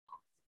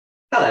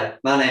Hello,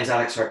 my name's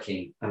Alex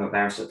Rakheen. I'm a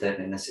barrister at Third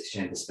and Essex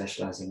Chambers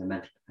specialising in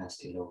mental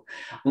capacity law.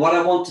 And what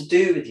I want to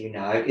do with you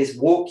now is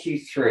walk you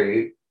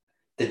through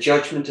the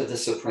judgment of the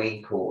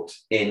Supreme Court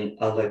in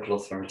a local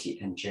authority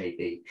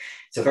NJB.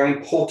 It's a very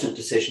important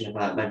decision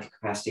about mental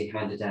capacity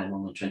handed down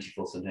on the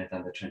 24th of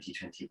November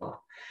 2021.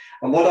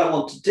 And what I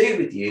want to do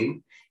with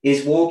you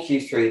is walk you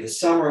through the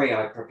summary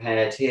I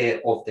prepared here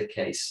of the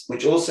case,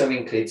 which also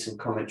includes some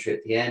commentary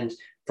at the end.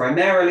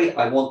 Primarily,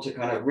 I want to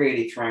kind of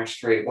really thrash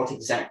through what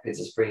exactly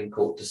the Supreme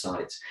Court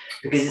decides,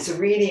 because it's a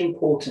really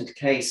important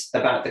case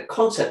about the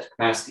concept of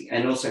capacity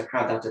and also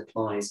how that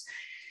applies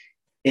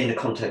in the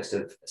context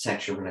of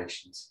sexual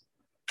relations.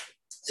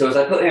 So as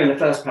I put here in the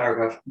first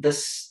paragraph,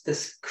 this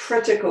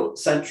critical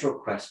central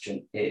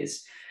question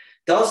is,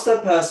 does the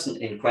person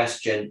in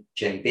question,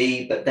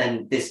 JB, but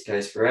then this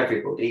goes for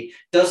everybody,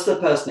 does the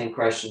person in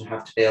question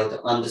have to be able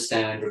to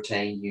understand,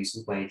 retain, use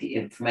and weigh the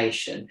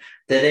information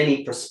that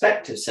any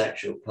prospective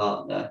sexual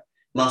partner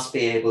must be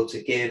able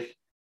to give,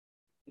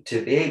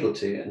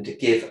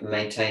 and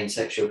maintain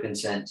sexual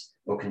consent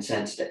or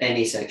consent to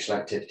any sexual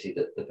activity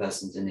that the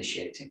person's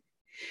initiating?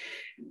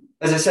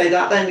 As I say,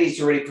 that then leads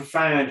to a really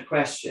profound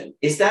question.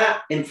 Is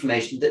that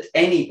information that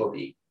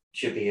anybody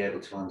should be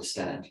able to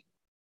understand?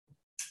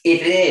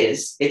 If it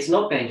is, it's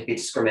not going to be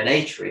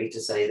discriminatory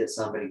to say that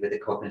somebody with a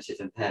cognitive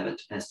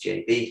impairment, as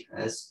JB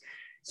has,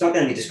 it's not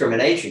going to be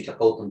discriminatory to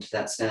hold them to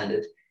that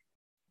standard.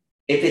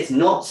 If it's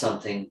not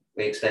something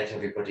we expect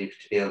everybody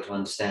to be able to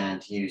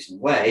understand, use and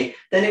weigh,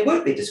 then it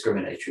would be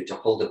discriminatory to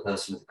hold a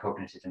person with a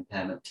cognitive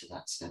impairment to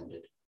that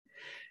standard.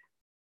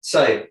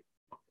 So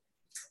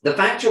the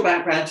factual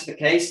background to the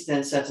case is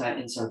then set out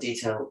in some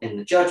detail in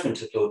the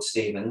judgment of Lord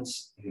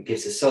Stevens, who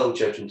gives the sole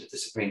judgment of the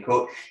Supreme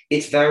Court.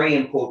 It's very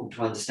important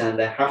to understand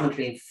there haven't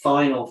been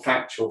final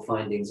factual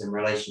findings in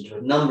relation to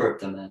a number of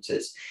the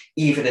matters,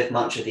 even if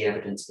much of the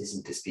evidence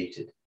isn't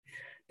disputed.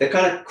 The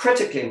kind of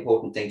critically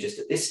important thing just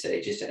at this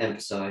stage is to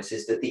emphasize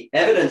is that the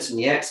evidence from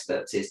the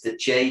experts is that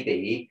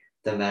JB,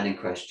 the man in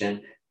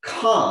question,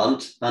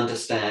 can't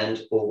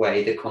understand or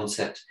weigh the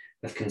concept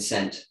of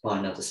consent by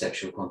another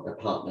sexual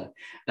partner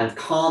and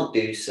can't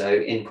do so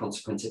in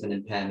consequence of an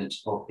impairment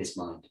of his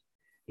mind.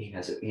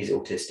 He's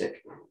autistic.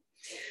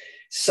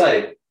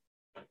 So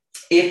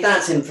if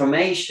that's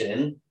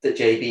information that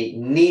JB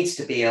needs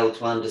to be able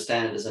to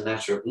understand as a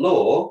matter of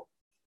law,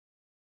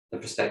 the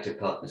prospective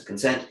partner's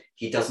consent,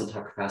 he doesn't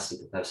have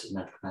capacity for the purposes of the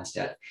Mental Capacity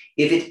Act.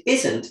 If it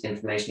isn't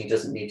information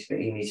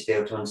he needs to be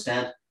able to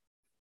understand,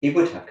 he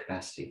would have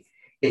capacity.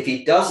 If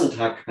he doesn't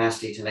have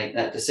capacity to make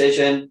that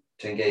decision,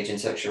 to engage in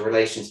sexual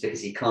relations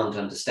because he can't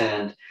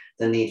understand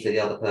the need for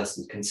the other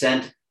person's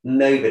consent,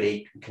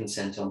 nobody can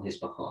consent on his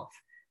behalf.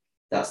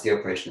 That's the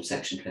operation of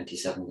Section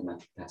 27 of the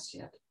Mental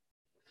Capacity Act.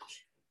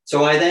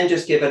 So I then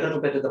just give a little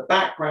bit of the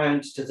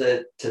background to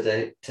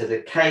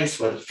the case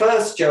where the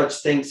first judge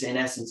thinks, in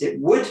essence,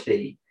 it would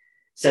be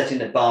setting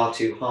the bar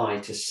too high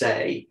to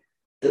say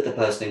that the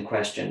person in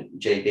question,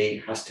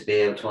 JB, has to be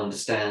able to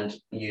understand,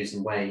 use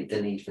and weigh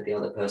the need for the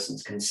other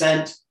person's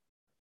consent.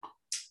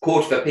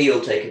 Court of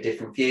Appeal take a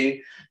different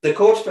view. The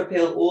Court of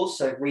Appeal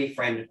also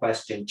reframed the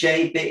question.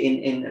 JB,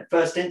 in the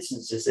first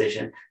instance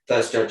decision,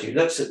 first judge who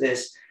looks at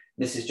this,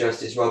 Mrs.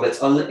 Justice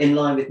Roberts, in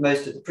line with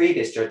most of the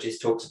previous judges,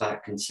 talks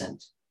about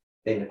consent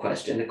being the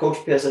question. The Court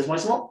of Appeal says, well,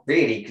 it's not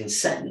really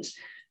consent,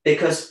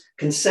 because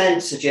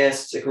consent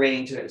suggests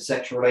agreeing to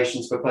sexual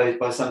relations proposed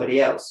by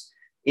somebody else.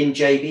 In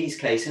JB's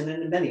case, and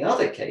in many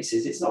other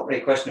cases, it's not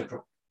really a question of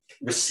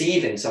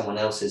receiving someone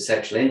else's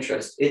sexual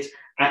interest, it's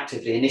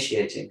actively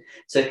initiating.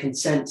 So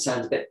consent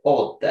sounds a bit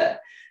odd there.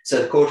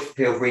 So the Court of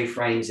Appeal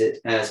reframes it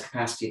as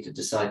capacity to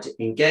decide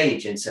to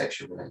engage in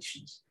sexual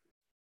relations.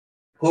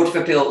 Court of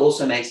Appeal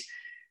also makes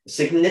a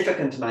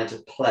significant amount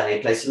of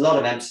places a lot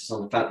of emphasis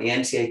on the fact the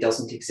MCA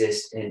doesn't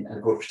exist in, and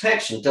the Court of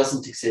Protection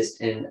doesn't exist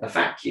in a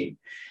vacuum.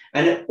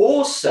 And it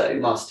also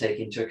must take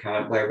into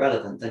account, where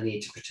relevant, the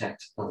need to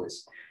protect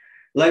others.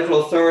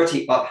 Local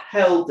authority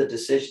upheld the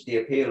decision, the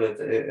appeal of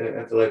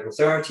the local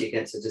authority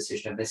against the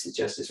decision of Mrs.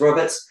 Justice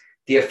Roberts.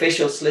 The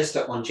official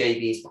solicitor on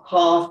JB's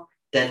behalf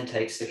then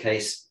takes the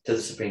case to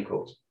the Supreme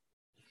Court.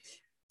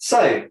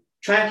 So,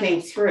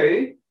 tracking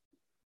through,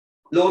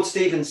 Lord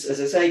Stevens,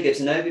 as I say, gives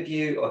an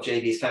overview of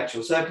JB's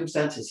factual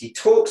circumstances. He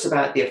talks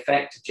about the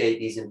effect of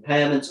JB's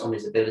impairments on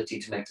his ability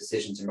to make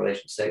decisions in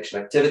relation to sexual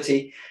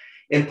activity.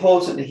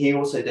 Importantly, he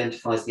also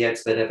identifies the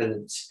expert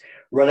evidence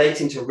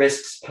relating to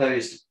risks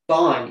posed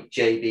by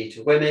JB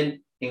to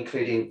women,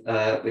 including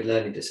with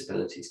learning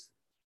disabilities.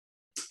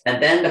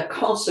 And then the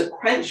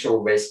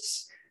consequential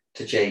risks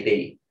to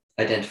JB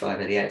identified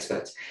by the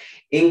experts,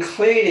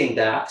 including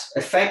that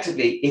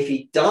effectively, if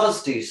he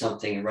does do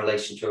something in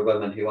relation to a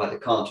woman who either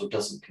can't or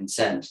doesn't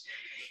consent,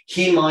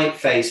 he might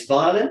face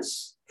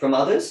violence from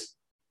others,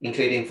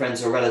 including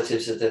friends or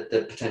relatives of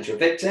the potential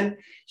victim.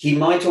 He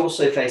might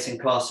also face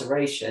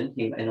incarceration.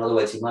 In other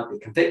words, he might be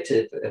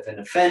convicted of an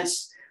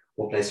offence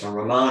or placed on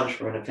remand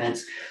for an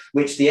offence,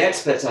 which the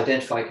experts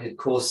identified could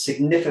cause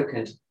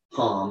significant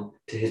harm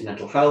to his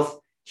mental health.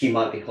 He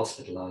might be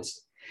hospitalised.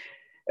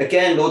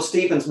 Again, Lord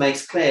Stevens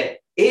makes clear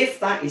if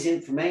that is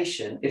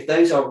information, if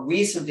those are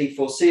reasonably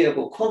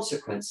foreseeable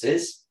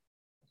consequences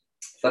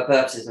for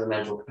purposes of the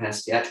Mental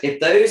Capacity Act, if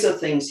those are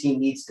things he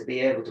needs to be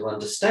able to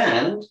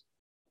understand,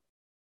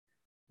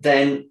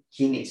 then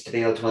he needs to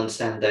be able to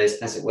understand those,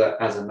 as it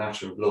were, as a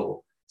matter of law.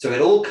 So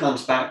it all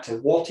comes back to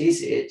what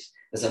is it,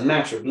 as a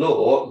matter of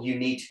law, you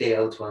need to be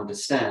able to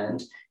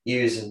understand,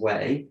 use and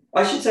weigh.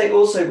 I should say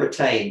also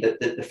retain that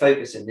the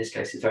focus in this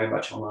case is very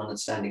much on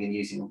understanding and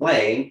using and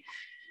weighing.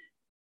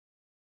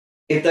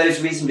 If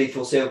those reasonably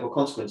foreseeable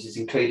consequences,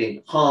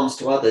 including harms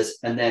to others,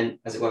 and then,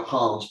 as it were,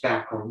 harms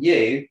back on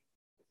you,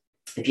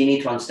 if you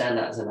need to understand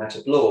that as a matter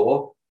of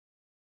law,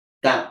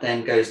 that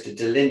then goes to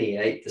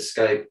delineate the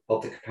scope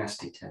of the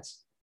capacity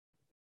test.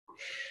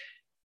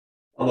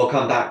 And we'll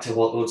come back to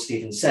what Lord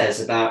Stevens says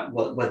about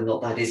whether or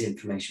not that is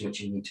information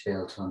which you need to be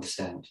able to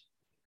understand.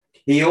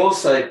 He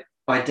also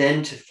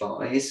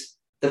identifies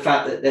the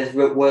fact that there's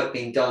work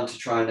being done to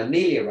try and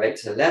ameliorate,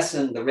 to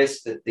lessen the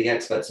risk that the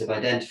experts have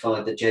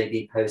identified that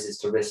JB poses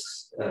to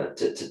risks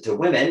to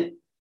women,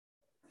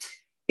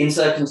 in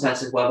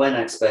circumstances where one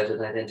expert has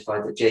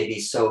identified that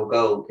JB's sole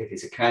goal, if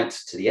his account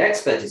to the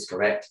expert is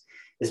correct,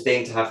 is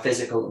being to have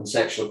physical and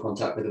sexual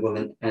contact with a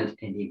woman and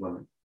any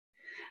woman.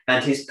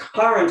 And his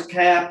current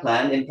care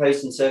plan,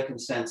 imposed in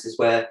circumstances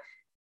where,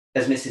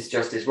 as Mrs.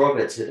 Justice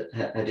Roberts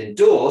had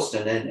endorsed,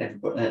 and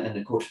then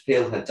the Court of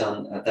Appeal had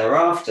done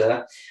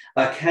thereafter,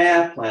 a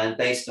care plan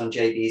based on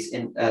JB's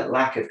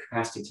lack of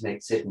capacity to make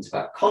decisions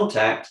about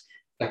contact,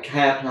 a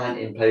care plan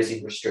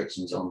imposing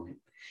restrictions on him,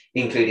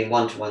 including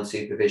one-to-one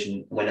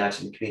supervision when out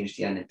in the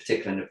community and in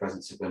particular in the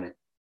presence of women.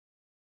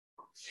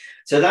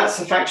 So that's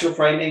the factual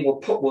framing.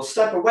 We'll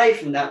step away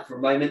from that for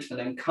a moment and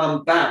then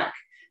come back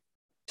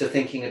to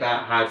thinking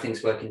about how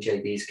things work in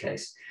JB's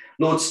case.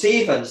 Lord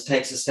Stevens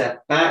takes a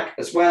step back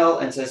as well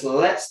and says, well,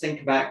 let's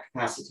think about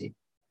capacity.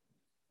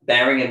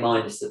 Bearing in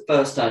mind it's the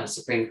first time the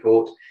Supreme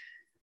Court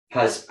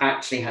has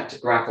actually had to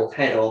grapple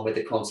head on with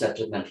the concept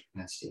of mental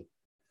capacity.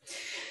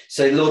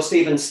 So Lord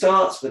Stevens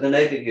starts with an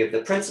overview of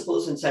the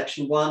principles in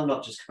section 1,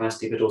 not just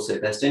capacity, but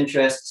also best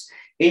interests.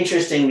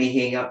 Interestingly,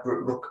 he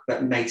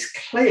makes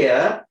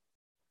clear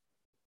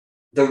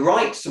the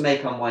right to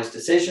make unwise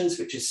decisions,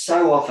 which is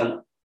so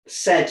often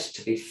said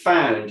to be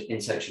found in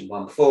section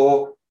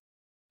 1.4.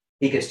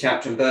 He gives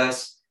chapter and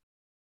verse.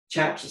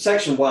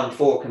 Section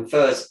 1.4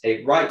 confers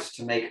a right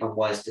to make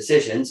unwise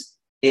decisions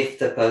if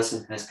the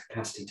person has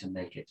capacity to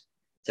make it.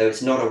 So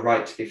it's not a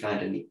right to be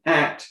found in the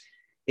Act,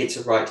 it's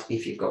a right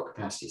if you've got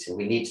capacity. So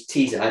we need to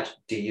tease out,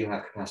 do you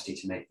have capacity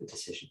to make the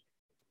decision?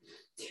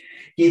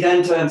 He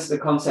then turns to the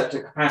concept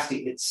of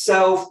capacity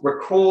itself,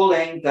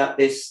 recalling that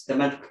the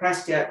Mental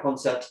Capacity Act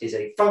concept is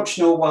a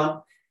functional one,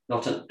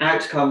 not an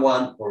outcome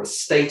one or a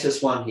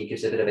status one. He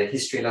gives a bit of a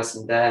history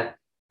lesson there.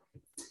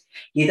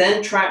 He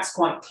then tracks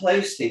quite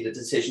closely the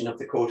decision of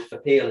the Court of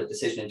Appeal, a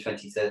decision in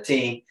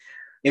 2013,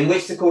 in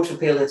which the Court of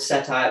Appeal had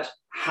set out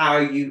how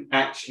you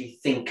actually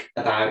think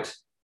about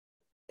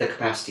the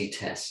capacity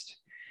test.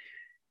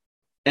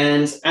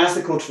 And as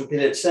the Court of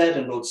Appeal had said,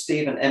 and Lord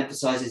Stephen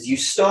emphasises, you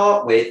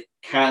start with,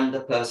 can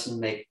the person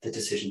make the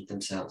decision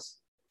themselves?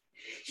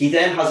 He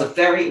then has a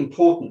very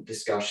important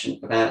discussion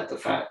about the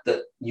fact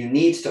that you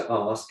need to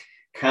ask,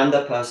 can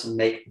the person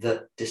make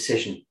the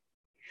decision?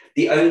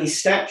 The only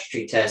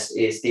statutory test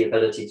is the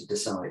ability to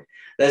decide.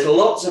 There's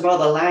lots of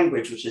other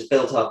language which is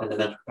built up in the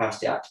Mental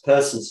Capacity Act,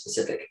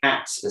 person-specific,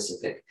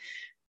 act-specific.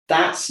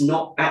 That's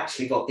not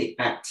actually what the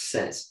Act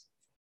says.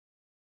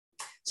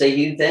 So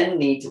you then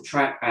need to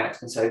track out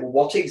and say, well,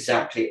 what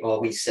exactly are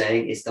we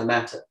saying is the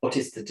matter? What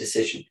is the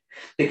decision?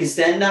 Because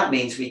then that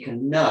means we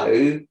can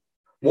know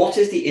what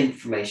is the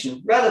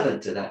information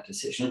relevant to that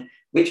decision,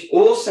 which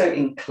also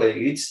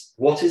includes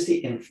what is the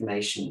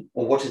information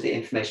or what is the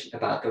information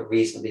about the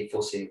reasonably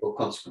foreseeable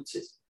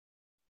consequences.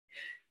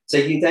 So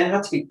you then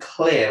have to be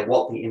clear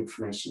what the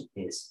information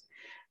is.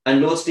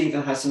 And Lord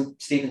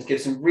Stevens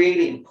gives some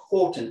really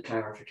important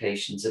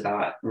clarifications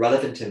about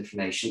relevant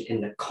information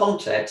in the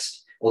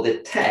context or the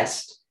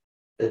test,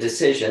 the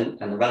decision,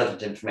 and the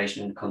relevant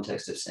information in the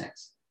context of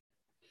sex.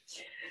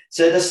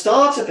 So the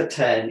start of a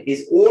 10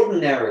 is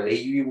ordinarily,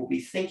 you will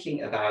be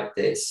thinking about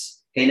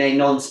this in a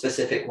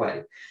non-specific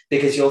way,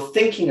 because you're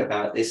thinking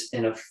about this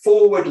in a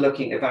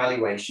forward-looking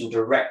evaluation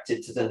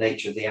directed to the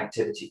nature of the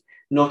activity,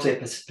 not a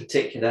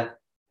particular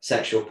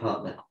sexual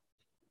partner.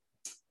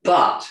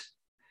 But,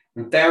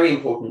 very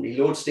importantly,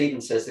 Lord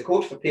Stevens says the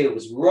Court of Appeal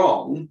was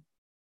wrong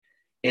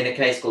in a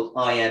case called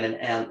IM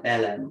and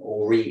LM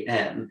or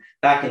REM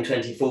back in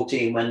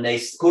 2014, when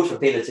the Court of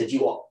Appeal had said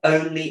you are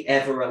only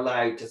ever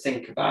allowed to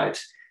think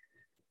about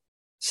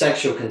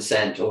sexual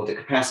consent or the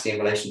capacity in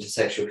relation to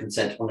sexual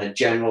consent on a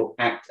general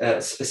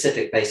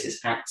act-specific basis,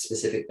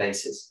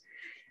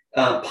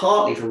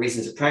 partly for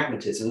reasons of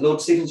pragmatism.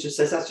 Lord Stevens just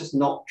says that's just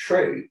not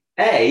true.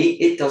 A,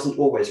 it doesn't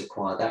always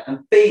require that,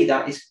 and B,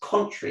 that is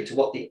contrary to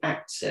what the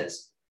Act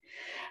says.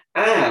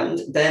 And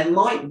there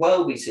might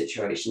well be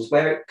situations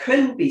where it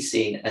couldn't be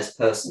seen as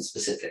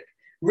person-specific.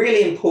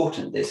 Really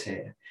important this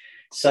here.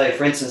 So,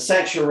 for instance,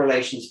 sexual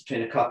relations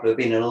between a couple who have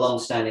been in a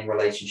long-standing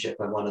relationship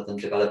where one of them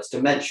develops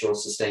dementia or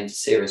sustains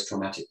serious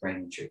traumatic brain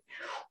injury.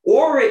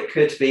 Or it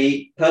could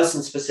be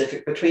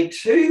person-specific between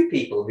two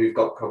people who've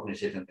got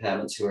cognitive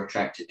impairments who are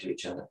attracted to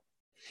each other.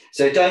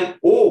 So don't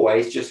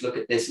always just look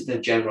at this in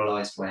a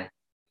generalized way.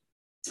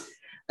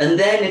 And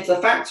then if the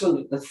facts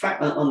on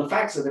the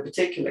facts of the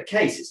particular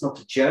case, it's not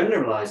a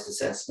generalized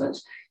assessment,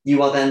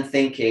 you are then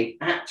thinking,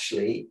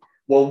 actually,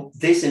 well,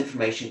 this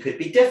information could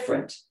be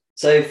different.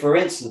 So for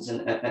instance,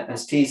 and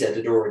as TZ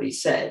had already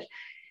said,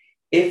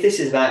 if this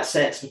is about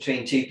sex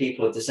between two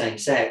people of the same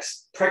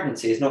sex,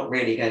 pregnancy is not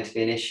really going to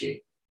be an issue.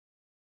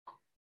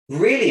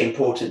 Really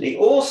importantly,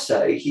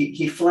 also,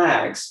 he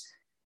flags,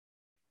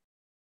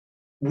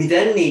 we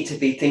then need to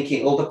be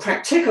thinking all the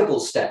practicable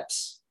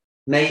steps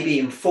may be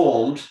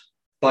informed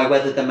by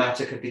whether the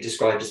matter could be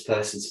described as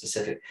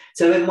person-specific.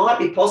 So it might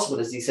be possible,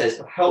 as he says,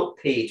 to help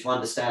P to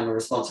understand the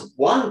response of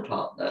one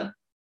partner,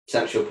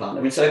 sexual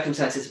partner, in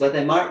circumstances where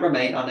they might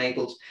remain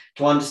unable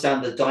to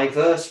understand the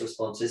diverse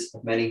responses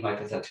of many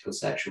hypothetical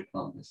sexual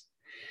partners.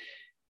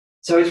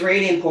 So it's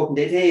really important.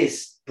 It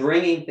is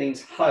bringing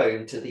things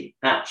home to the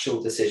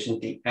actual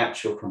decision, the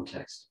actual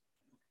context.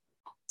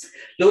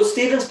 Lord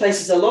Stephens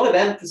places a lot of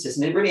emphasis,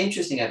 and a really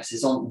interesting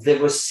emphasis, on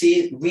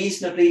the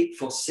reasonably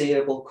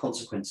foreseeable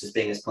consequences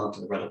being as part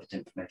of the relevant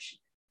information.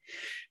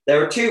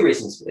 There are two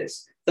reasons for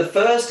this. The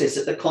first is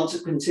that the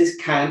consequences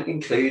can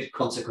include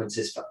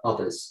consequences for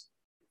others.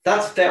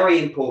 That's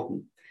very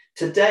important.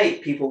 To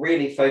date, people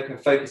really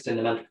focused in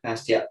the mental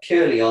capacity act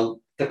purely on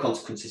the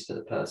consequences for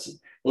the person.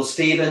 Lord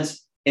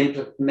Stephens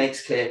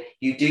makes clear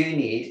you do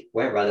need,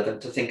 where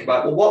relevant, to think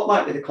about, well, what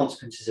might be the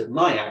consequences of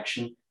my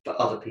action for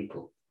other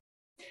people?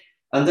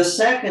 And the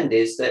second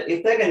is that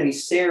if there are going to be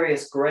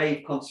serious,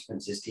 grave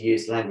consequences, to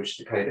use language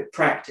decoded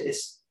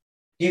practice,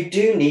 you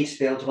do need to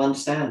be able to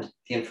understand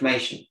the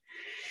information.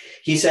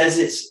 He says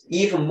it's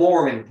even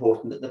more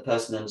important that the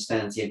person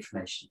understands the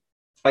information.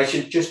 I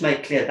should just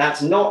make clear,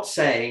 that's not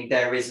saying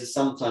there is, as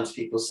sometimes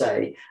people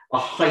say, a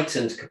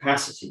heightened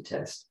capacity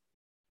test.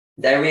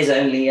 There is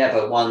only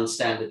ever one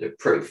standard of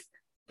proof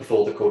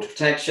before the court of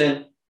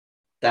protection.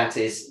 That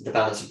is the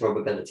balance of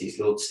probabilities.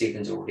 Lord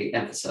Stephens already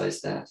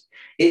emphasized that.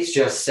 It's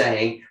just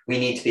saying we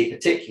need to be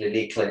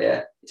particularly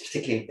clear. It's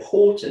particularly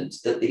important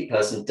that the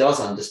person does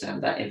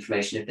understand that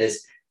information if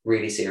there's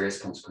really serious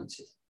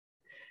consequences.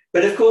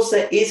 But of course,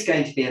 there is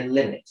going to be a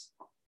limit.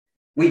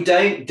 We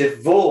don't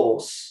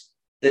divorce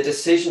the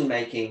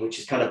decision-making, which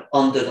is kind of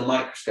under the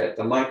microscope.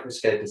 The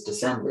microscope is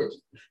descended,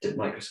 the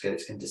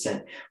microscopes can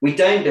descend. We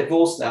don't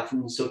divorce that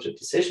from the sort of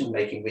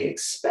decision-making we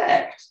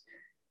expect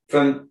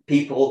from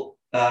people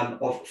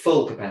of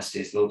full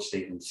capacity, as Lord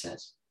Stephens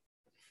says.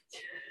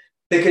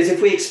 Because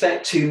if we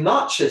expect too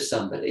much of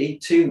somebody,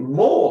 too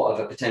more of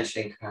a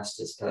potentially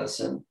incapacitated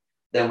person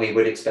than we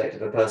would expect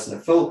of a person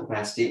of full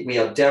capacity, we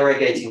are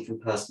derogating from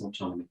personal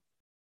autonomy.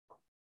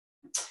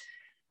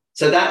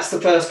 So that's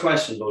the first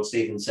question, Lord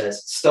Stephens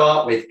says.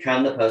 Start with,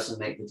 can the person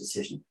make the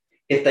decision?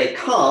 If they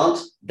can't,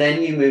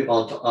 then you move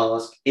on to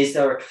ask, is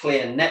there a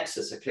clear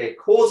nexus, a clear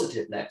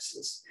causative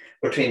nexus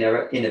between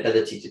their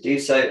inability to do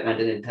so and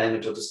an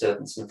impairment or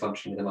disturbance in the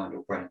functioning of the mind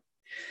or brain?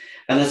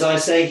 And as I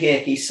say here,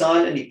 he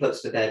silently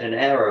puts to bed an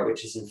error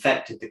which has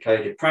infected the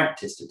coded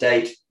practice to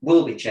date,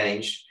 will be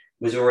changed,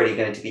 was already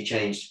going to be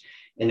changed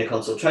in the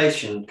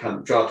consultation,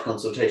 draft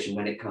consultation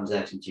when it comes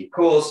out in due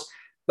course,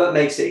 but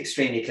makes it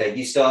extremely clear.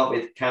 You start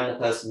with, can the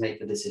person make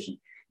the decision?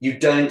 You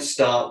don't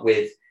start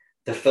with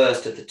the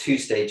first of the two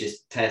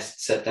stages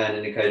test set down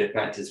in the coded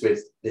practice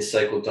with this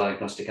so-called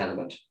diagnostic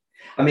element.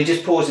 I mean,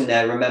 just pausing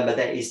there, remember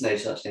there is no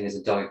such thing as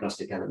a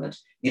diagnostic element.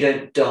 You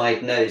don't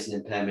diagnose an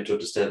impairment or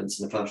disturbance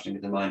in the functioning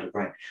of the mind or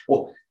brain.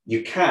 Or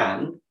you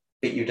can,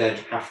 but you don't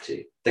have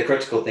to. The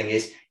critical thing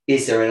is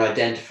there an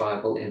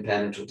identifiable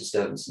impairment or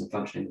disturbance in the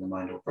functioning of the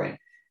mind or brain?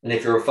 And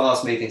if you're a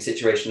fast-moving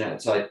situation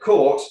outside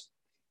court,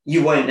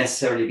 you won't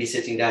necessarily be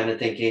sitting down and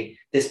thinking,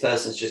 this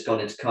person's just gone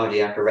into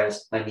cardiac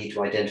arrest, I need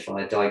to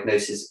identify a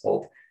diagnosis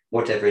of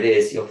whatever it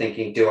is. You're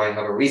thinking, do I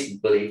have a reason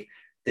to believe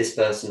this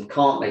person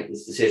can't make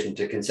this decision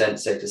to consent,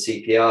 say, to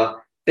CPR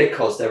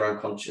because they're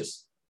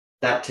unconscious?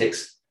 That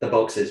ticks the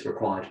boxes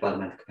required by the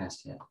Mental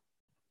Capacity Act.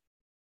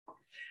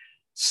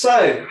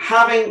 So,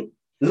 having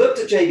looked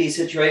at JB's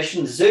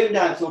situation, zoomed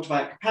out, thought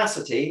about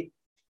capacity,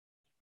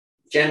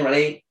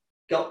 generally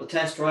got the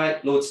test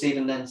right, Lord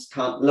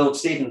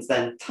Stephens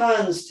then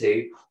turns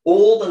to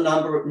all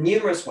the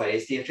numerous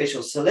ways the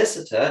official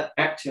solicitor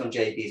acting on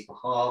JB's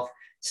behalf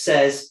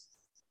says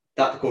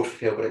that the Court of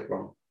Appeal got it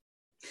wrong.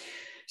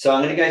 So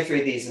I'm going to go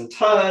through these in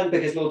turn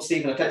because Lord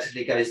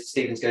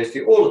Stephens goes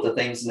through all of the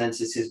things and then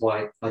says, this is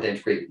why I don't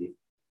agree with you.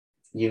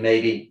 You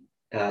may be,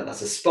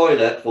 that's a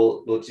spoiler,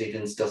 for Lord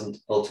Stephens doesn't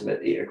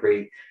ultimately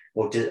agree,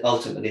 or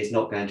ultimately is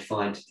not going to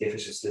find the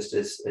official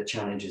solicitor's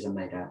challenges are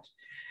made out.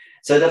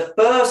 So the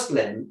first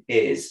limb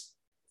is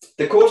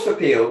the Court of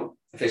Appeal,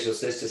 official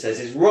solicitor says,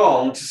 is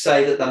wrong to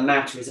say that the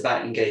matter is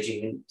about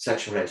engaging in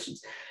sexual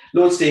relations.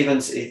 Lord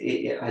Stephens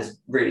has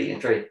really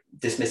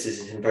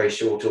dismisses it in very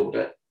short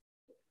order.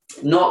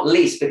 Not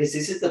least because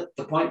this is the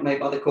point made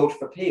by the Court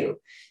of Appeal.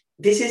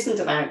 This isn't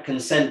about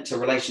consent to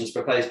relations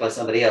proposed by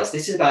somebody else.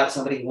 This is about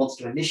somebody who wants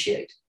to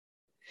initiate.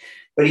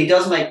 But he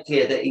does make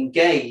clear that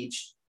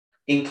engage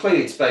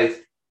includes both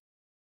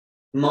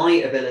my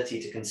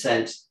ability to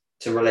consent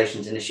to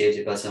relations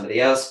initiated by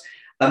somebody else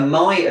and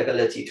my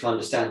ability to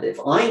understand that if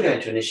I'm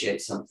going to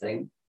initiate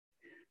something,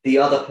 the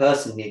other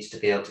person needs to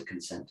be able to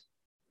consent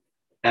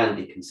and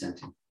be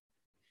consenting.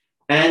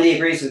 And he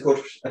agrees with the Court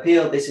of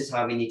Appeal. This is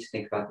how we need to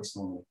think about this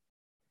normally.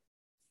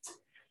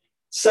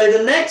 So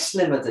the next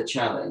limb of the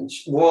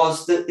challenge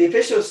was that the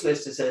official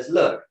solicitor says,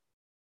 look,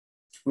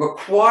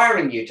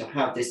 requiring you to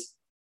have this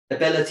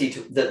ability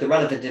to, that the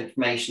relevant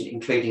information,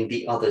 including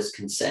the other's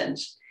consent,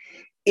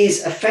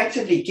 is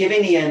effectively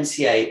giving the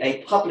NCA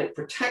a public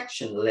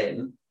protection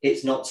limb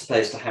it's not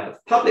supposed to have.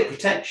 Public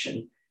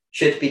protection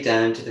should be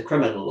down to the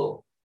criminal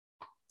law.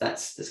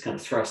 That's this kind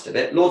of thrust of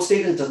it. Lord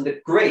Stevens doesn't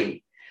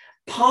agree,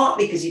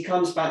 partly because he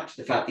comes back to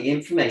the fact the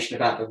information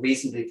about the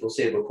reasonably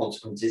foreseeable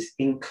consequences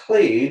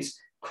includes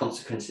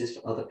consequences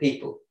for other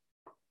people.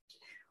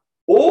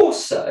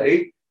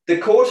 Also, the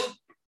Court of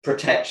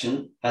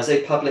Protection, as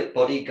a public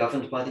body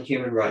governed by the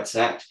Human Rights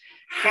Act,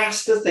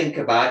 has to think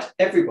about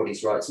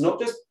everybody's rights, not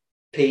just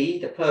P,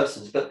 the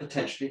persons, but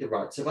potentially the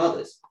rights of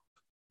others.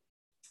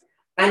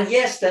 And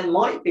yes, there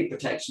might be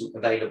protection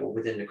available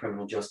within the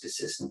criminal justice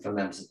system for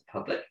members of the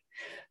public,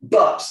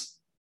 but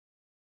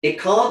it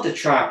can't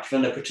detract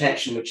from the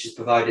protection which is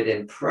provided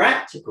in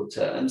practical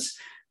terms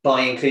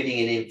by including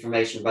in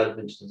information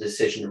relevant to the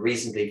decision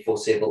reasonably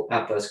foreseeable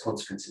adverse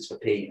consequences for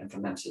P and for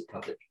members of the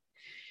public.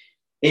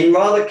 In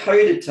rather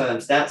coded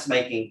terms, that's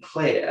making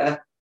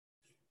clear,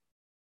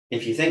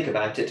 if you think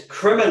about it,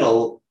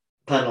 criminal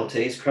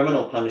penalties,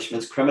 criminal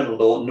punishments, criminal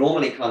law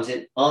normally comes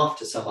in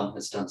after someone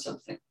has done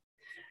something.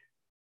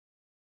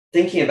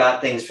 Thinking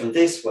about things from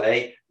this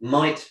way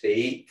might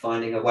be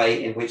finding a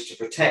way in which to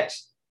protect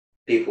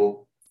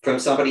people from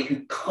somebody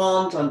who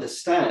can't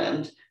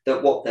understand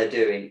that what they're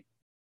doing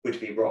would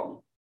be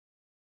wrong.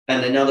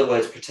 And in other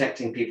words,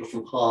 protecting people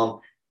from harm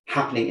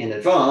happening in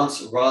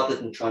advance rather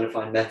than trying to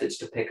find methods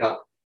to pick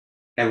up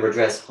and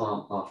redress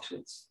harm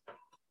afterwards.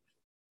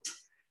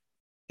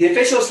 The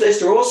official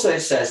solicitor also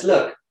says,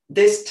 look,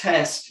 this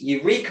test,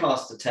 you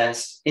recast the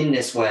test in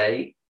this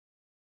way,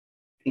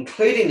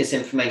 including this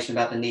information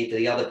about the need for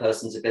the other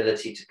person's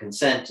ability to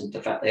consent and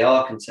the fact they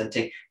are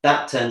consenting,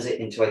 that turns it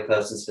into a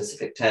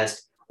person-specific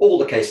test. All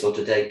the case law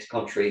to date,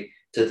 contrary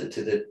to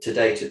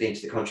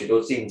the contrary,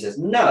 Lord Stevens says,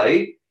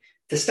 no,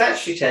 the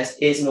statutory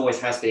test is and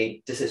always has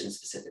been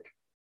decision-specific.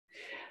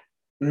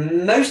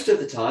 Most of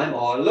the time,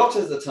 or a lot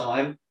of the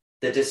time,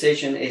 the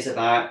decision is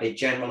about a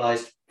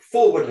generalized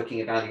forward-looking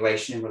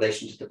evaluation in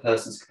relation to the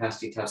person's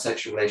capacity to have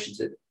sexual relations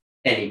with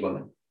any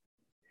woman.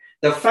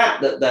 The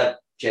fact that the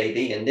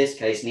JB in this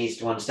case needs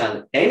to understand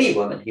that any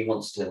woman he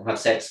wants to have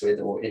sex with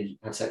or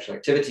have sexual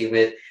activity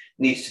with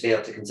needs to be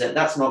able to consent.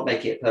 That's not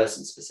making it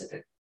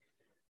person-specific.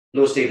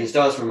 Lord Stevens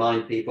does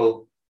remind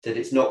people that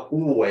it's not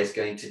always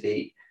going to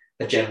be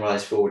a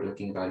generalized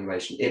forward-looking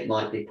evaluation. It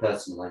might be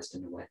personalized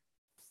in a way.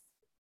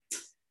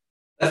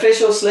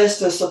 Official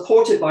solicitor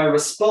supported by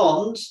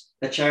Respond,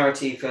 a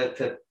charity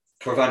for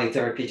providing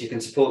therapeutic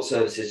and support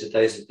services to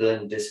those with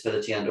learning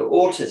disability and or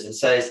autism,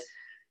 says,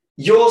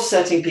 you're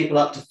setting people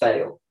up to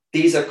fail.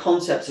 These are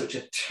concepts which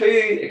are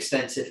too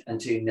extensive and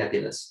too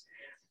nebulous.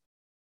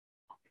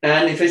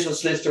 And the official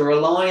solicitor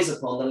relies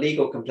upon the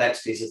legal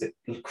complexities of the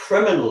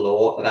criminal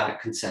law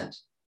about consent.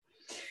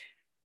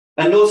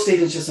 And Lord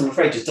Stevens just, I'm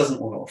afraid, just doesn't,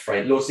 or not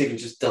afraid, Lord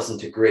Stevens just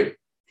doesn't agree.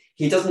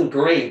 He doesn't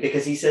agree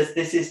because he says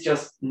this is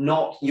just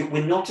not,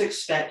 we're not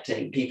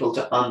expecting people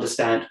to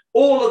understand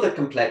all of the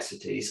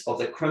complexities of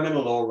the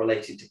criminal law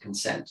related to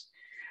consent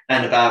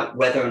and about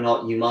whether or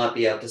not you might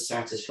be able to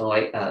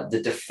satisfy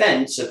the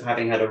defense of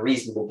having had a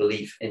reasonable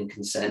belief in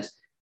consent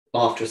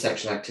after a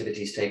sexual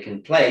activity has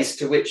taken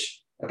place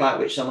about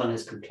which someone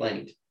has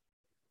complained,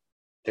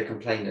 the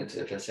complainant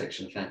of a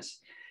sexual offence.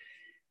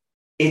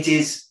 It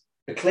is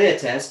a clear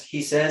test.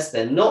 He says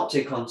they're not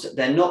too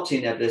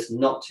nebulous,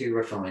 not too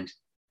refined.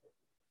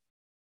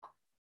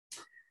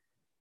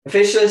 The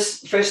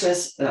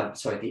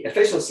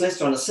official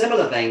solicitor on a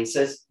similar vein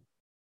says,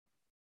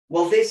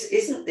 well,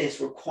 isn't this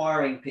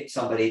requiring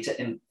somebody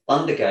to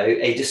undergo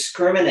a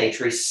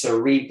discriminatory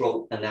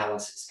cerebral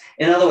analysis?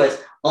 In other words,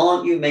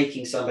 aren't you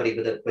making somebody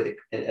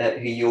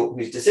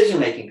whose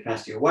decision-making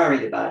capacity you're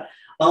worried about,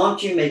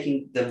 aren't you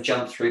making them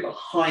jump through a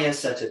higher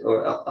set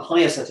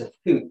of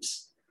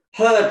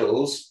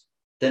hurdles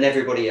than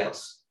everybody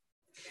else?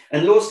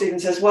 And Lord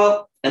Stevens says,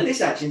 well, and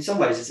this actually in some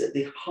ways is at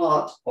the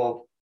heart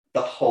of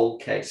the whole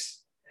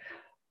case.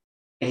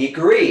 And he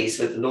agrees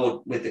with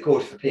the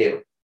Court of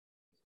Appeal.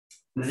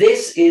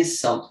 This is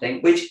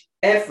something which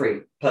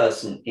every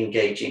person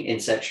engaging in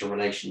sexual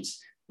relations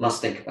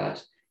must think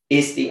about.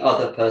 Is the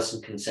other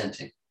person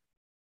consenting?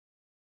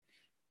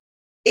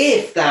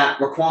 If that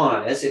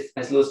requires,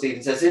 as Lord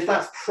Stevens says, if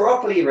that's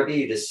properly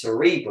reviewed as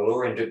cerebral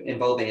or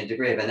involving a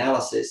degree of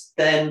analysis,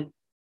 then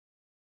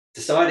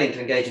deciding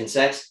to engage in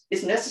sex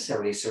is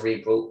necessarily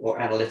cerebral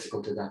or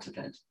analytical to that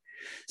event.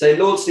 So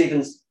Lord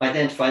Stevens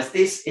identifies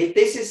this, if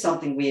this is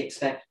something we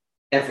expect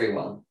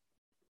everyone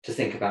to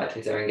think about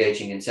if they're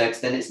engaging in sex,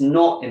 then it's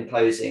not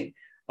imposing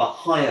a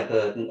higher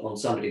burden on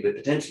somebody with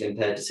potentially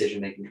impaired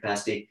decision-making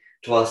capacity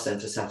to ask them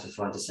to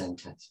satisfy the same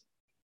test.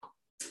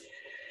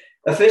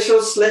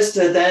 Official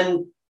solicitor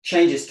then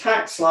changes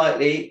tack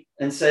slightly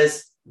and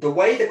says the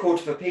way the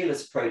Court of Appeal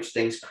has approached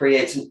things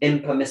creates an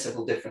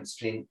impermissible difference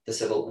between the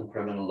civil and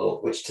criminal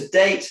law, which to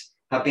date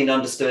have been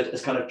understood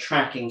as kind of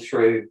tracking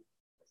through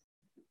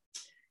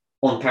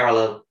on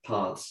parallel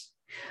paths.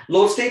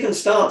 Lord Stevens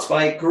starts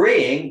by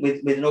agreeing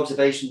with an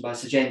observation by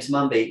Sir James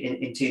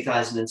Mumby in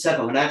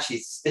 2007, when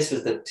actually this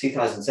was the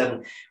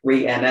 2007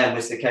 re-MM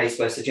was the case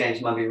where Sir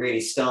James Mumby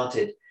really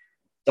started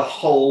the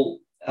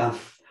whole, I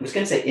was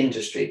going to say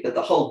industry, but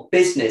the whole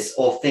business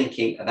of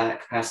thinking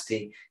about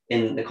capacity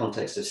in the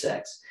context of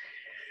sex.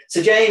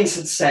 Sir James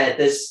had said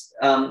there's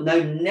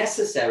no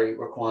necessary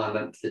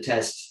requirement for the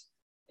test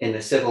in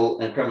the civil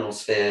and criminal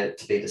sphere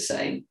to be the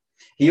same.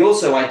 He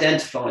also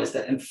identifies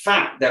that, in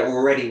fact, there are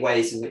already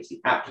ways in which the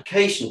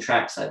application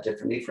tracks out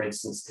differently, for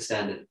instance, the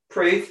standard of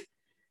proof.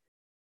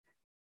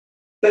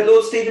 But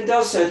Lord Stevens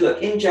does say,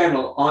 look, in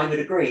general, I would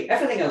agree.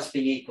 Everything else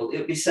being equal, it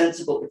would be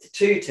sensible if the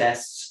two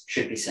tests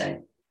should be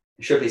same.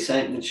 It should be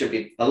same, it should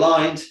be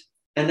aligned,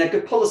 and there are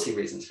good policy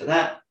reasons for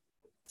that.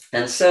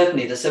 And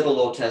certainly the civil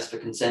law test for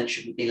consent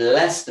shouldn't be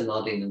less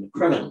demanding than the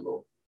criminal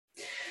law.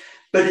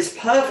 But it's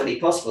perfectly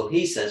possible,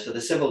 he says, for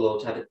the civil law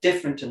to have a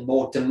different and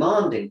more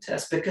demanding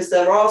test because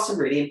there are some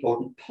really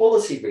important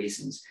policy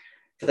reasons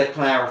for the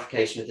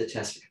clarification of the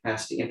test for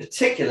capacity, in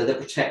particular, the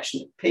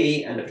protection of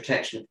P and the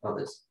protection of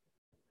others.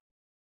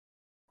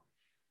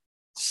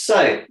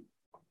 So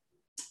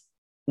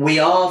we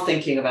are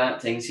thinking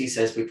about things, he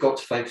says, we've got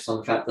to focus on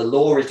the fact the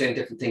law is doing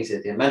different things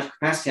here. The Mental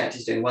Capacity Act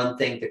is doing one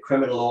thing, the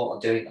criminal law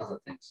are doing other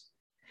things.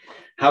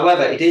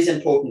 However, it is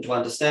important to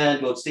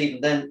understand, Lord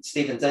Stevens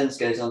then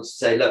goes on to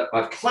say, look,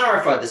 I've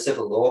clarified the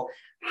civil law,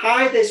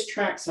 how this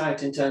tracks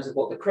out in terms of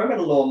what the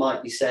criminal law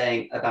might be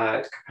saying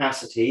about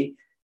capacity.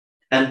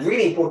 And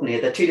really importantly,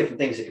 there are two different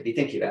things that could be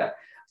thinking about.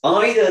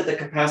 Either the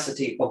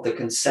capacity of the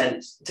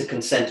consent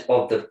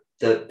of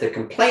the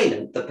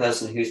complainant, the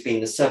person who's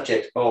been the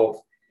subject of,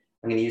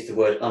 I'm going to use the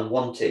word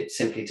unwanted,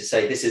 simply to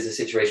say this is a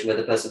situation where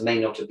the person may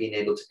not have been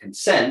able to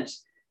consent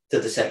to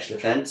the sexual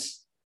offence.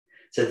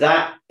 So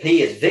that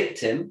P is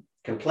victim,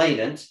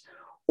 complainant,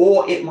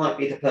 or it might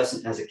be the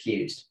person as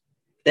accused.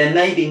 There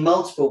may be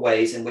multiple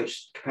ways in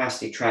which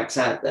capacity tracks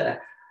out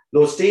there.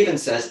 Lord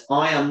Stevens says,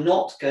 I am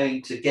not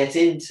going to get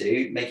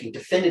into making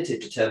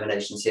definitive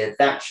determinations here.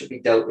 That should be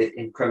dealt with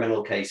in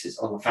criminal cases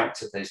on the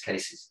facts of those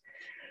cases.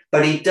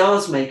 But he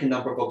does make a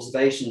number of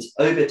observations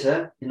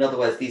obiter. In other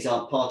words, these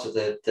aren't part of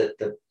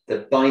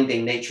the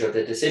binding nature of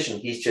the decision.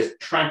 He's just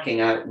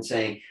tracking out and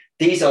saying,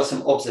 these are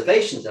some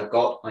observations I've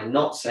got. I'm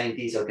not saying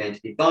these are going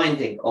to be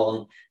binding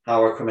on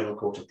how a criminal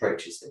court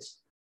approaches this.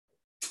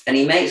 And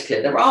he makes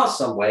clear there are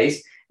some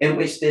ways in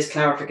which this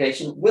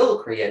clarification will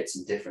create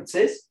some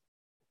differences,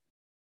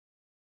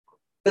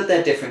 but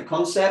they're different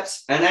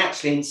concepts. And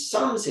actually, in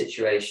some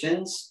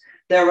situations,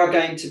 there are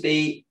going to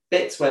be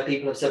bits where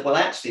people have said, well,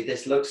 actually,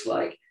 this looks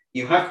like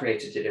you have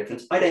created a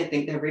difference. I don't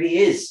think there really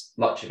is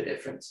much of a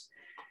difference.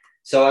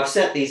 So I've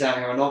set these out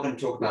here. I'm not going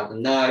to talk about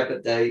them now,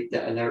 but there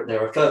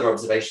are further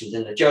observations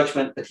in the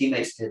judgment, but he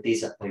makes clear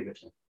these are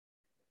overturned.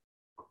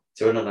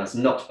 So in other words,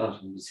 not part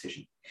of the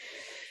decision.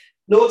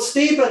 Lord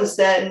Stevens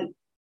then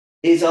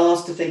is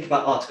asked to think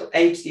about Article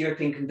 8 of the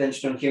European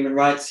Convention on Human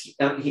Rights.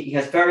 He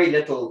has very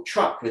little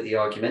truck with the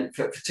argument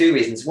for two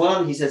reasons.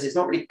 One, he says it's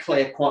not really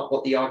clear quite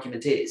what the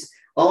argument is.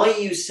 Are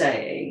you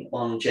saying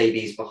on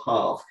JB's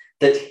behalf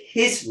that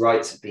his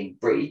rights have been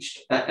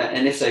breached?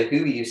 And if so,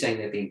 who are you saying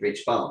they're being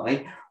breached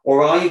by?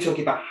 Or are you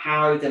talking about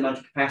how the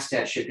Mental Capacity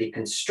Act should be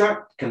construed,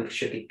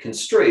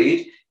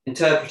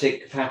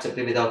 interpreted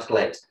compatibly with Article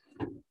 8?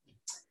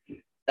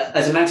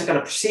 As a matter, kind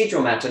of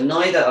procedural matter,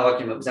 neither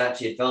argument was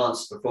actually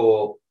advanced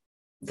before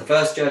the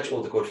first judge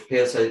or the Court of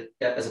Appeal. So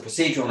as a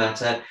procedural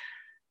matter,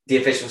 the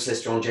official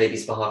solicitor on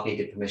JB's behalf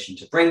needed permission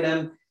to bring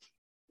them,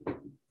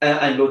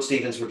 and Lord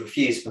Stevens would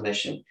refuse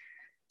permission.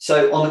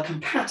 So on a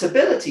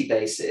compatibility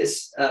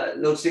basis,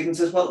 Lord Stevens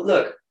says, well,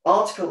 look,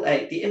 Article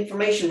 8, the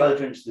information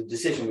relevant to the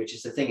decision, which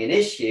is the thing in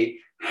issue,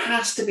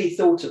 has to be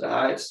thought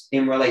about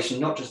in relation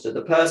not just to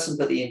the person,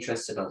 but the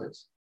interests of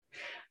others.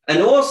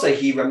 And also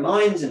he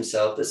reminds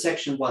himself that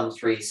Section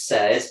 1.3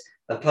 says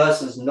a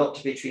person is not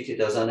to be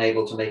treated as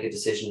unable to make a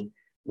decision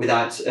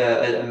without,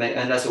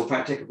 unless all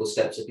practicable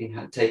steps have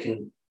been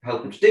taken,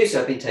 helping to do so,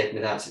 have been taken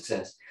without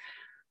success.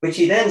 Which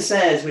he then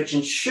says, which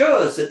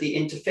ensures that the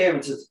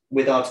interference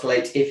with Article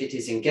 8, if it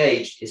is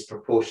engaged, is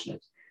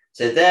proportionate.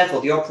 So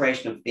therefore, the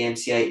operation of the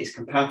MCA is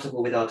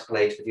compatible with Article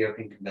 8 of the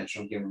European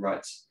Convention on Human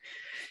Rights.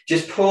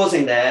 Just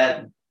pausing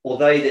there,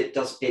 although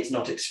it's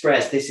not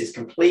expressed, this is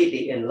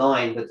completely in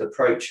line with the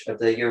approach of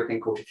the European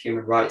Court of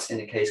Human Rights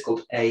in a case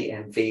called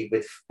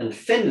AMV and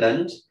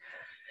Finland,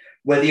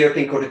 where the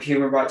European Court of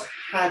Human Rights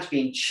had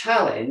been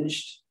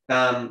challenged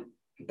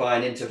by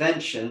an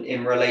intervention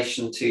in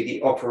relation to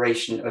the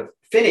operation of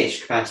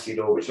Finnish capacity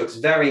law, which looks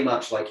very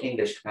much like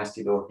English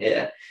capacity law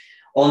here,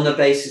 on the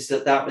basis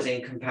that that was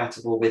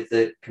incompatible with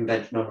the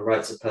Convention on the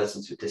Rights of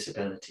Persons with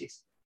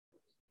Disabilities.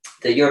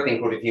 The European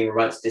Court of Human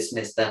Rights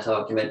dismissed that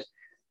argument.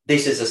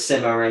 This is a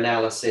similar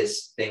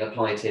analysis being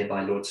applied here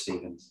by Lord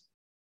Stevens.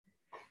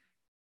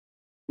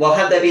 Well,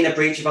 had there been a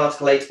breach of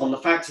Article 8 on the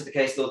facts of the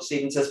case, Lord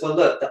Stevens says, well,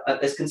 look,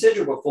 there's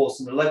considerable force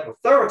in the local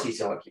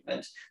authorities'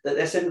 argument that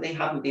there simply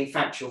haven't been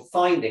factual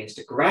findings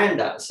to ground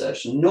that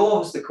assertion,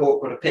 nor has the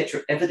court got a picture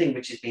of everything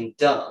which has been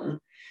done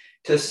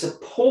to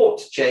support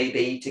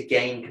JB to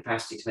gain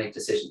capacity to make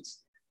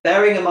decisions.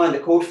 Bearing in mind the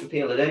Court of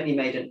Appeal had only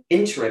made an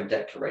interim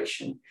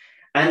declaration,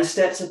 and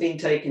steps have been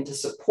taken to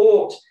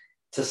support,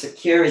 to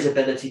secure his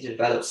ability to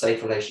develop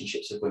safe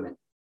relationships with women.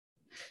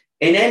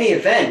 In any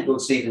event, Lord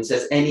Stevens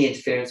says any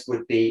interference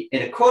would be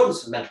in accordance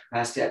with the Mental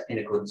Capacity Act, in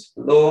accordance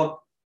with the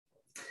law.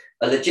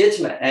 A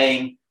legitimate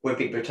aim would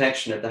be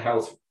protection of the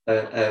health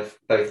of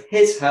both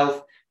his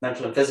health,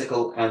 mental and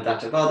physical, and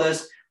that of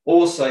others,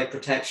 also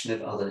protection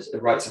of others, the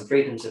rights and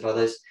freedoms of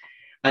others.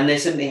 And there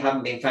simply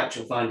haven't been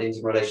factual findings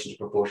in relation to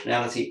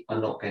proportionality.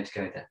 I'm not going to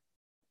go there.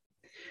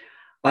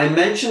 I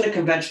mentioned the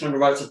Convention on the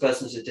Rights of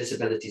Persons with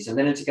Disabilities a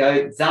minute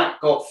ago.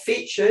 That got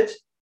featured,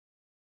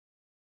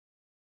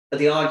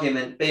 the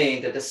argument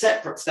being that a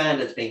separate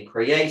standard being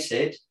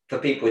created for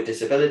people with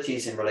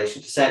disabilities in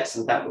relation to sex,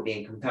 and that would be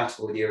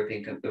incompatible with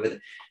with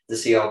the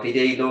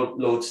CRPD.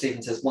 Lord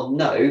Stevens says, well,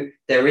 no,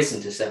 there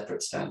isn't a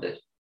separate standard.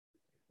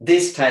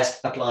 This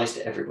test applies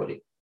to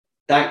everybody.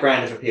 That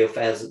ground of appeal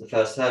fails at the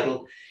first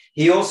hurdle.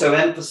 He also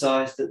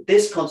emphasised that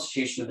this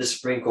constitution of the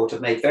Supreme Court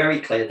have made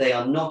very clear they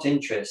are not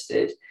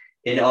interested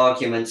in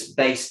arguments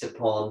based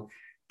upon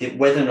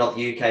whether or not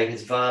the UK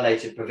has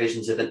violated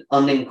provisions of an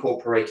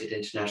unincorporated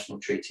international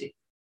treaty.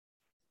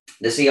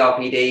 The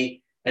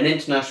CRPD, an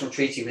international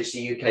treaty which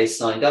the UK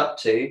signed up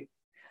to,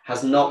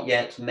 has not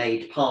yet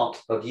made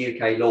part of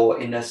UK law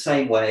in the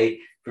same way,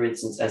 for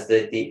instance, as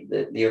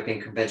the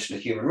European Convention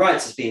of Human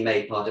Rights has been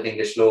made part of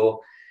English law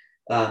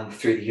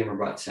through the Human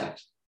Rights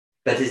Act.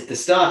 But at the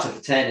start of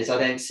the 10 is I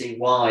don't see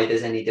why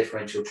there's any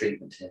differential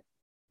treatment here.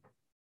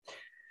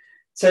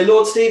 So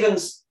Lord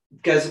Stevens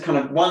goes a kind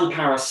of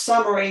one-para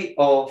summary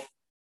of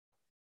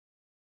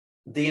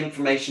the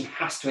information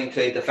has to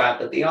include the fact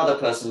that the other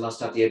person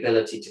must have the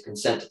ability to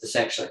consent to the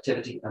sexual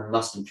activity and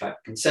must in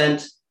fact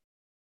consent.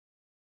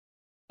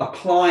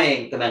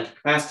 Applying the Mental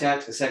Capacity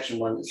Act to Section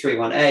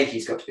 131A,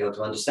 he's got to be able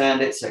to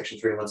understand it. Section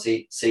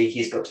 31C,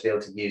 he's got to be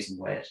able to use and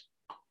weigh it.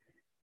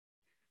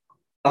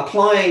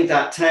 Applying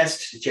that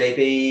test to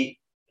JB,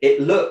 it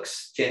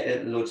looks,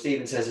 Lord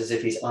Stevens says, as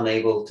if he's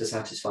unable to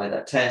satisfy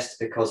that test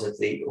because of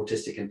the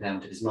autistic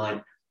impairment of his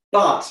mind.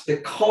 But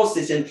because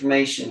this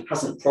information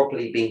hasn't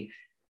properly been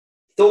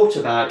thought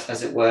about,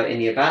 as it were, in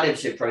the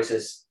evaluative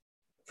process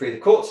through the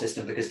court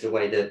system, because of the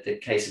way that the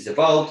case has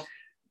evolved,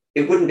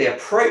 it wouldn't be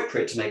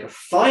appropriate to make a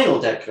final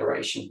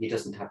declaration. He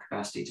doesn't have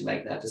capacity to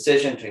make that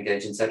decision, to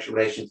engage in sexual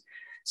relations.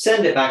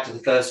 Send it back to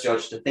the first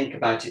judge to think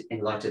about it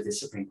in light of this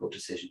Supreme Court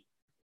decision.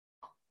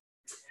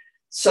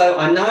 So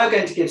I'm now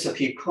going to give a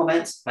few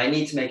comments. I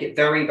need to make it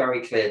very,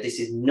 very clear. This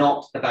is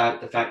not about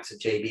the facts of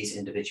JB's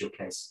individual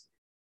case.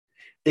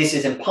 This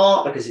is in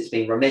part because it's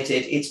been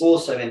remitted. It's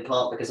also in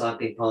part because I've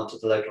been part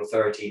of the local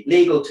authority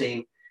legal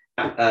team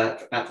at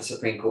the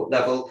Supreme Court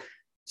level.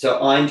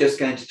 So I'm just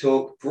going to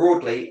talk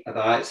broadly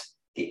about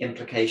the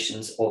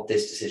implications of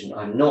this decision.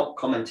 I'm not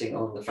commenting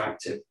on the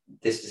facts of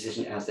this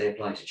decision as they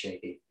apply to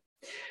JB.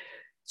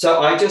 So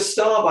I just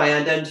start by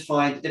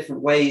identifying the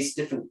different ways,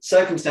 different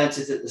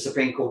circumstances that the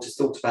Supreme Court has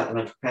thought about the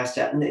Mental Capacity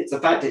Act. And it's the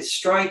fact it's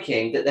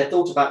striking that they've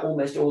thought about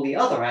almost all the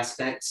other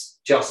aspects,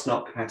 just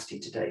not capacity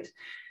to date.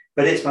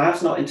 But it's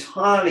perhaps not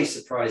entirely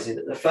surprising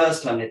that the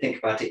first time they think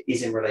about it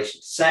is in relation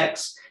to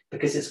sex,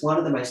 because it's one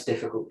of the most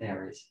difficult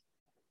areas.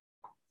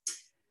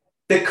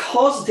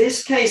 Because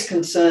this case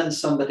concerns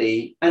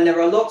somebody, and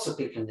there are lots of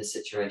people in this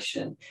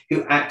situation,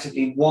 who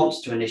actively want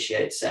to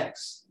initiate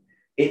sex,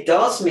 it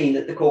does mean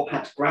that the court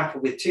had to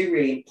grapple with two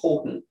really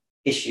important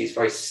issues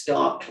very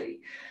starkly.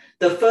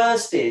 The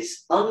first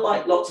is,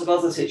 unlike lots of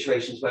other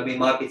situations where we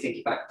might be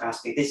thinking about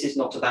capacity, this is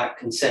not about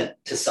consent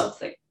to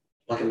something,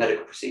 like a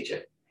medical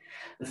procedure.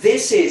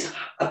 This is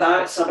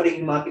about somebody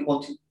who might be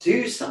wanting to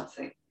do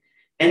something.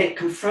 And it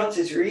confronts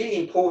this really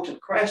important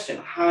question: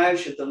 how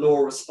should the law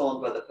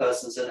respond where the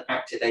person's an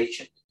active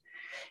agent?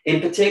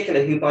 In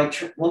particular, who by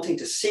wanting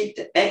to seek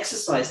to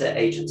exercise their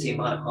agency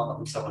might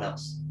harm someone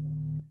else.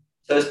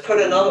 So it's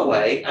put another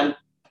way, and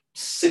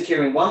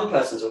securing one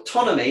person's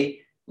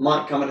autonomy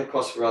might come at a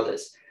cost for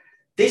others.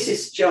 This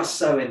is just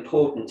so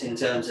important in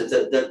terms of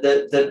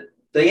the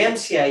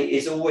MCA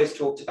is always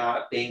talked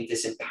about being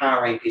this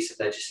empowering piece of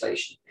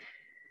legislation.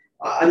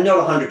 I'm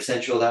not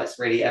 100% sure that's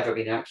really ever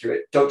been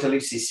accurate. Dr.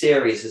 Lucy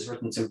Series has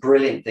written some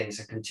brilliant things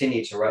and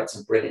continued to write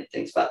some brilliant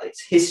things about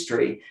its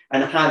history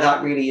and how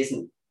that really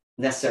isn't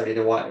necessarily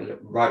the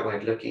right way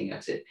of looking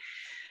at it.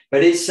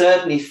 But it's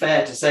certainly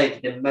fair to say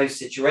that in most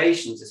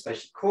situations,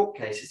 especially court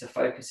cases, the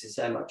focus is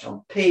so much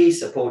on P,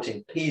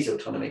 supporting P's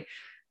autonomy.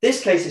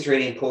 This case is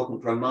really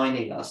important for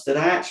reminding us that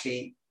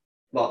actually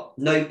well,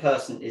 no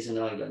person is an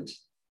island.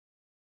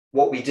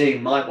 What we do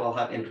might well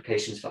have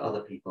implications for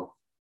other people.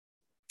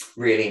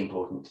 Really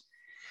important.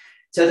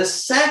 So the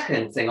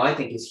second thing I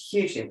think is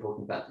hugely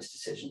important about this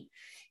decision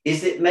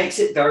is that it makes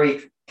it very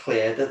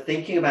clear that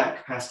thinking about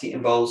capacity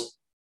involves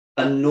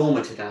a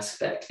normative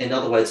aspect. In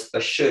other words,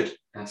 a should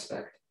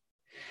aspect.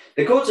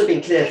 The courts have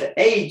been clear for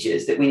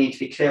ages that we need to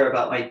be clear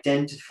about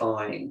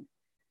identifying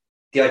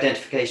the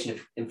identification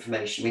of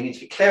information. We need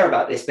to be clear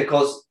about this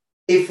because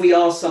if we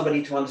ask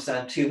somebody to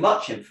understand too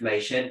much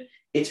information,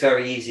 it's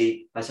very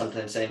easy, I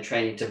sometimes say in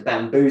training, to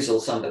bamboozle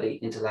somebody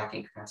into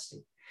lacking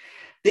capacity.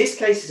 This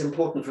case is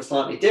important for a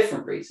slightly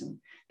different reason,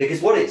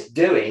 because what it's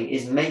doing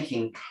is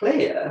making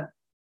clear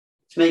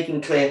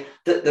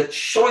that the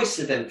choice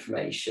of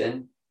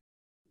information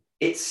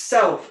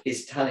itself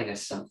is telling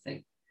us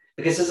something.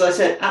 Because as I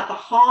said, at the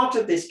heart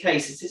of this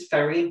case is this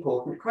very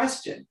important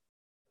question.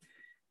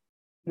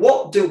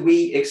 What do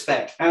we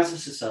expect as a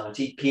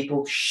society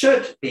people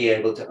should be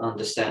able to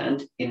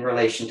understand in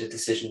relation to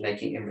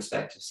decision-making in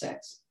respect of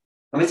sex?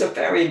 I mean, it's a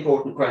very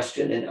important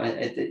question, and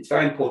it's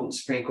very important the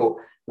Supreme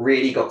Court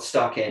really got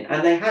stuck in.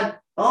 And they had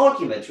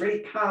arguments, really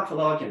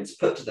powerful arguments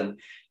put to them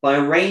by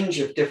a range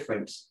of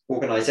different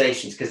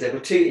organizations, because there were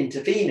two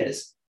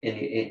interveners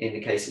in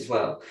the case as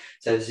well.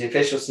 So there's the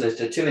official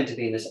solicitor, two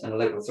interveners, and a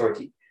local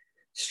authority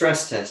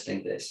stress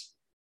testing this.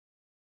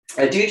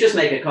 I do just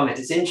make a comment.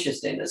 It's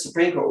interesting that the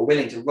Supreme Court were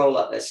willing to roll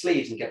up their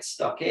sleeves and get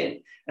stuck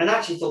in, and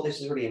actually thought this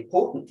was a really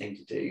important thing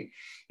to do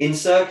in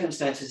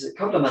circumstances. A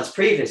couple of months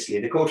previously,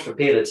 the Court of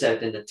Appeal had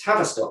said in the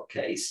Tavistock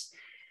case,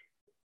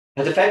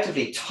 had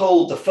effectively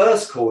told the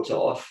first court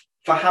off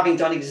for having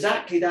done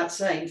exactly that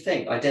same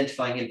thing,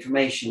 identifying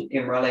information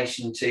in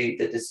relation to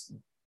the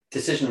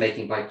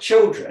decision-making by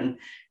children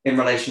in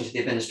relation to the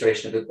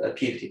administration of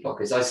puberty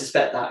blockers. I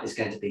suspect that is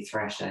going to be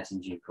thrashed out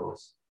in due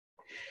course.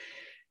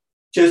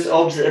 Just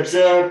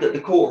observe that the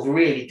court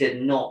really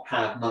did not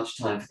have much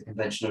time for the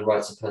Convention on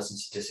Rights of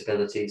Persons with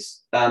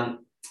Disabilities.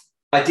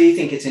 I do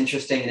think it's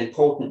interesting and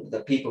important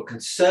that people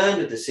concerned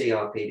with the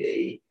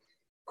CRPD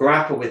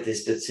grapple with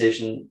this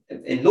decision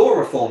in law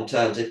reform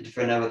terms, if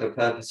for no other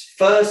purpose.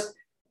 First,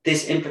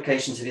 this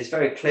implications of his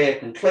very clear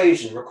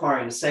conclusion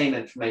requiring the same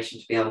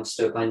information to be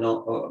understood by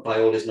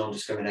all is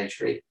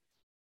non-discriminatory.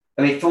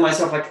 I mean, for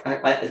myself,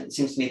 it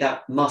seems to me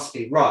that must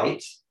be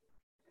right.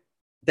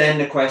 Then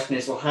the question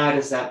is, well, how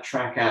does that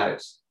track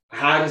out?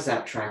 How does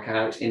that track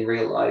out in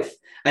real life?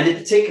 And in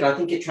particular, I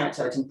think it tracks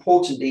out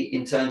importantly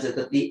in terms of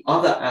the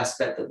other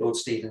aspect that Lord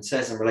Stevens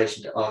says in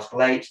relation to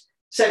Article 8,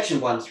 Section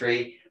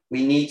 1.3,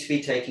 we need to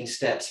be taking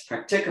steps,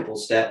 practicable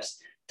steps,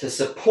 to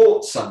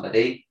support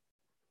somebody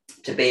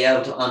to be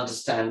able to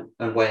understand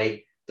and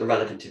weigh the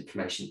relevant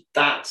information.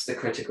 That's the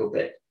critical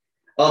bit.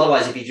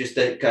 Otherwise, if you just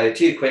go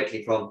too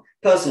quickly from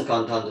person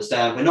can't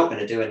understand, we're not going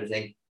to do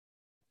anything,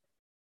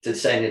 to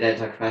saying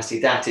identify capacity,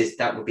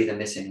 that would be the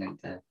missing link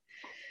there.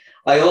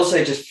 I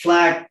also just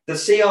flag the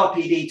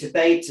CRPD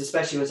debates,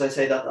 especially as I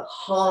say that the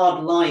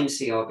hard-line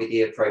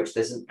CRPD approach,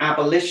 there's an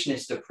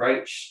abolitionist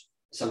approach,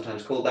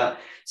 sometimes called that,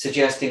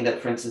 suggesting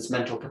that, for instance,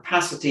 mental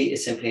capacity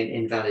is simply an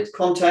invalid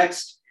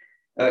concept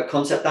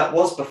that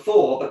was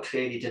before, but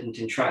clearly didn't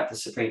entrap the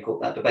Supreme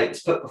Court. That debate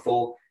was put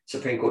before,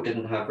 Supreme Court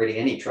didn't have really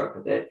any truck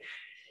with it.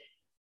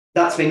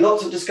 That's been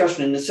lots of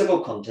discussion in the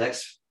civil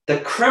context. The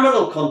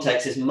criminal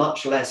context is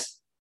much less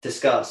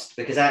discussed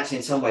because actually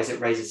in some ways it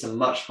raises some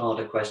much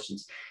harder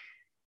questions.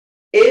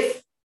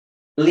 If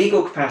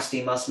legal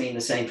capacity must mean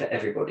the same for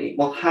everybody,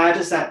 well, how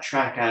does that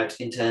track out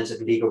in terms of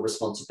legal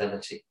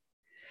responsibility?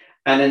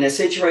 And in a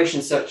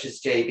situation such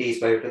as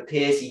JB's, where it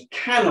appears he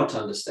cannot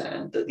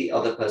understand that the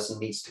other person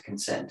needs to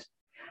consent,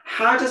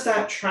 how does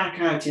that track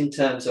out in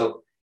terms of,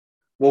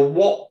 well,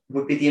 what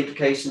would be the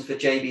implications for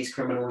JB's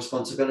criminal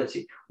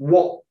responsibility?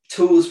 What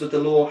tools would the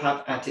law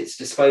have at its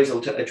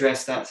disposal to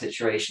address that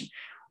situation?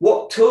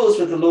 What tools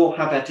would the law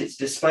have at its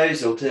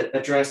disposal to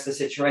address the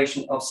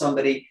situation of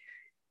somebody,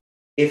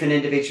 if an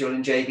individual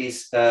in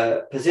JB's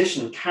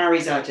position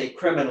carries out a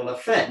criminal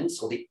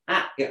offence, or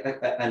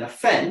an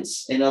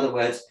offence, in other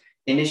words,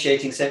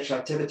 initiating sexual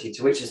activity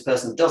to which this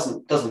person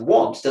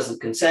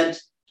doesn't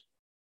consent,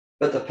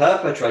 but the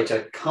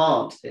perpetrator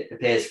can't, it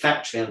appears,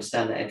 factually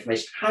understand that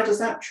information. How does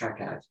that track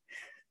out?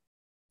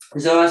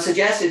 So I've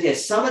suggested here,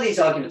 some of these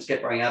arguments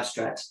get very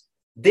abstract.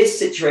 This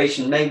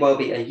situation may well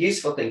be a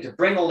useful thing to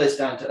bring all this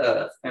down to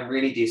earth and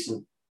really do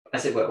some,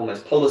 as it were,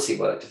 almost policy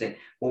work to think,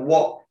 well,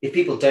 what, if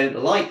people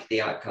don't like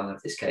the outcome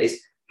of this case,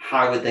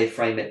 how would they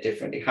frame it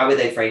differently? How would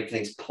they frame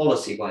things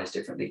policy-wise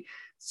differently?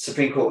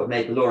 Supreme Court have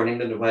made the law in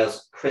England and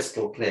Wales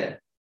crystal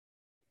clear.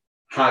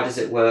 How does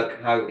it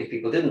work? How, if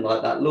people didn't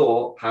like that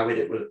law,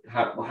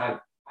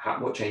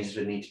 what changes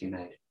would need to be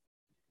made?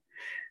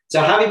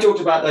 So having talked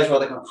about those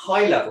rather kind of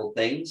high-level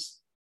things,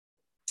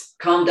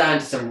 come down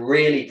to some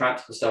really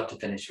practical stuff to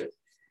finish with.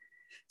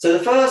 So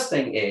the first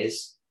thing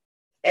is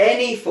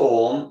any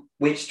form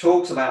which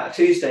talks about a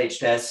two-stage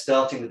test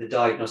starting with the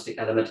diagnostic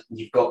element,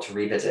 you've got to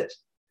revisit.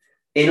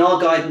 In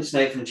our guidance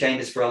note from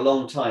Chambers for a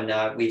long time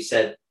now, we've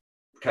said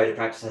Code of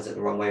Practice has it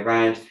the wrong way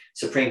around.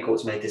 Supreme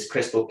Court's made this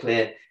crystal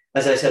clear.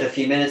 as I said a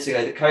few minutes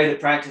ago, the code of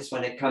practice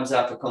when it comes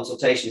out for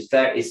consultation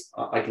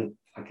I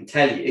can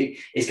tell you,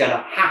 is going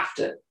to have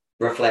to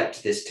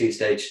reflect this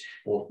two-stage,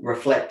 or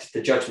reflect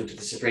the judgment of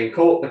the Supreme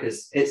Court,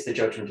 because it's the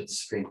judgment of the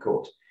Supreme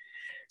Court.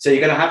 So you're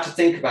going to have to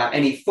think about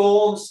any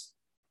forms,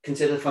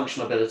 consider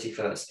functional ability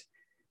first.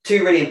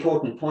 Two really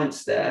important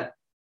points there.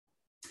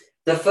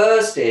 The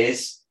first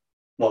is,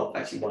 well,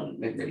 actually one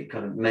really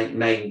kind of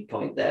main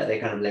point there, they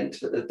kind of linked,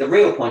 but the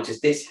real point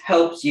is this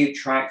helps you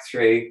track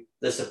through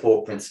the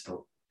support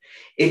principle.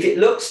 If it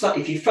looks like,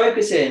 if you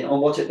focus in on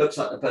what it looks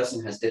like the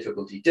person has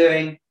difficulty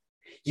doing,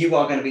 you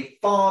are going to be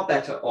far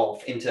better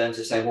off in terms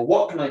of saying, well,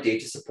 what can I do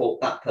to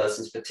support that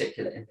person's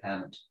particular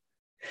impairment,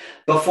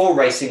 before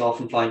racing off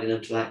and finding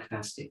them to lack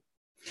capacity.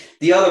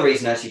 The other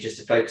reason, actually, just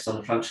to focus on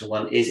the functional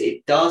one, is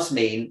it does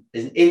mean,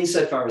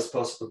 insofar as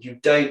possible, you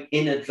don't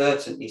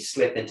inadvertently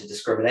slip into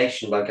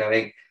discrimination by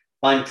going,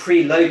 I'm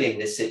preloading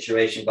this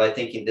situation by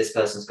thinking this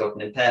person's got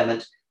an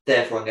impairment,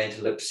 therefore I'm going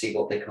to look to see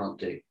what they can't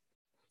do.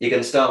 You're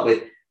going to start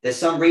with, there's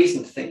some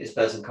reason to think this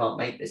person can't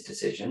make this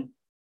decision.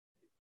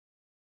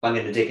 I'm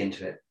going to dig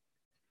into it.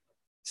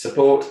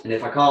 Support, and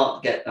if I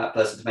can't get that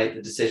person to make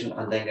the decision,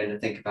 I'm then going to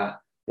think about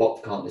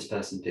what can't this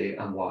person do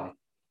and why.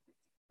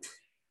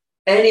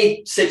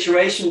 Any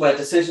situation where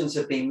decisions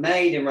have been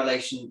made in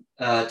relation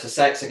to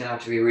sex are going to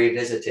have to be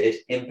revisited.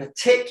 In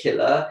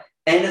particular,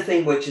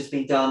 anything which has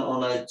been done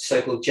on a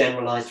so-called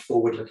generalized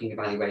forward-looking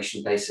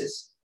evaluation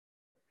basis.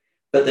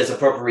 But there's a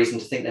proper reason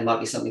to think there might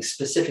be something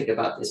specific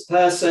about this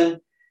person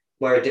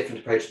where a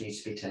different approach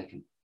needs to be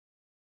taken.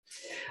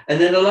 And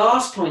then the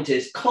last point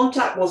is,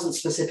 contact wasn't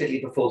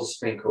specifically before the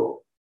Supreme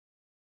Court,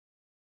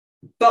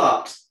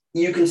 but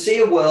you can see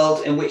a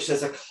world in which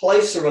there's a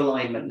closer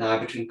alignment now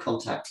between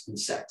contact and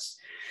sex.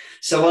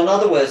 So in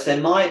other words, there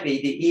might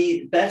be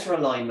the better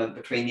alignment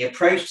between the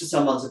approach to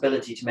someone's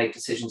ability to make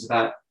decisions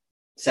about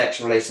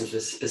sexual relations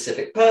with a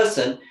specific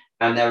person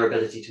and their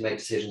ability to make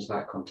decisions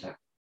about contact.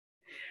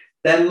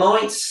 There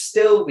might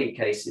still be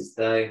cases,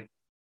 though,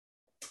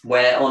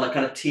 where on a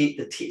kind of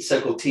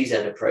so-called TZ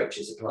approach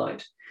is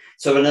applied.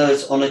 So in other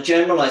words, on a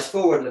generalized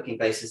forward-looking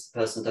basis, the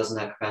person doesn't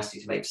have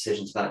capacity to make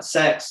decisions about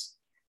sex.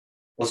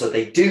 Also,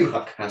 they do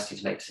have capacity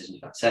to make decisions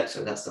about sex,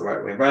 so that's the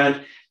right way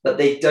around, but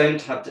they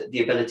don't have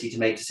the ability to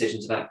make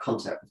decisions about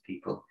contact with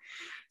people.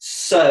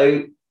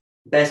 So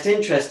best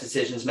interest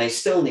decisions may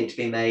still need to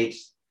be made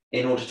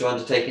in order to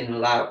undertake and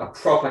allow a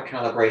proper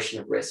calibration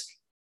of risk.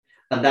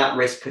 And that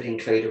risk could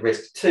include a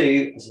risk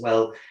to, as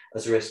well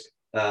as a risk,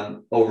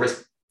 or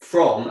risk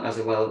from, as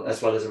well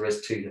as a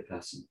risk to the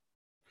person.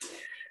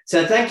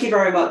 So thank you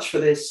very much for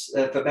this,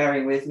 for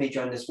bearing with me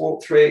during this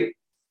walkthrough.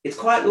 It's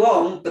quite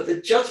long, but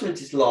the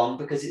judgment is long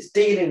because it's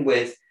dealing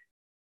with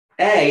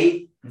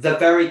the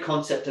very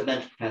concept of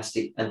mental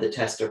capacity and the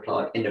test to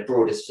apply in the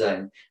broadest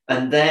zone,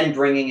 and then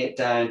bringing it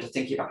down to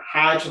thinking about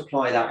how to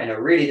apply that in a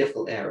really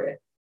difficult area,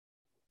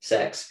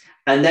 sex.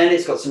 And then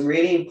it's got some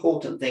really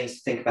important things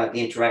to think about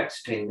the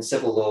interaction between the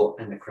civil law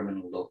and the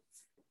criminal law.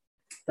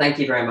 Thank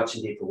you very much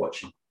indeed for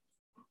watching.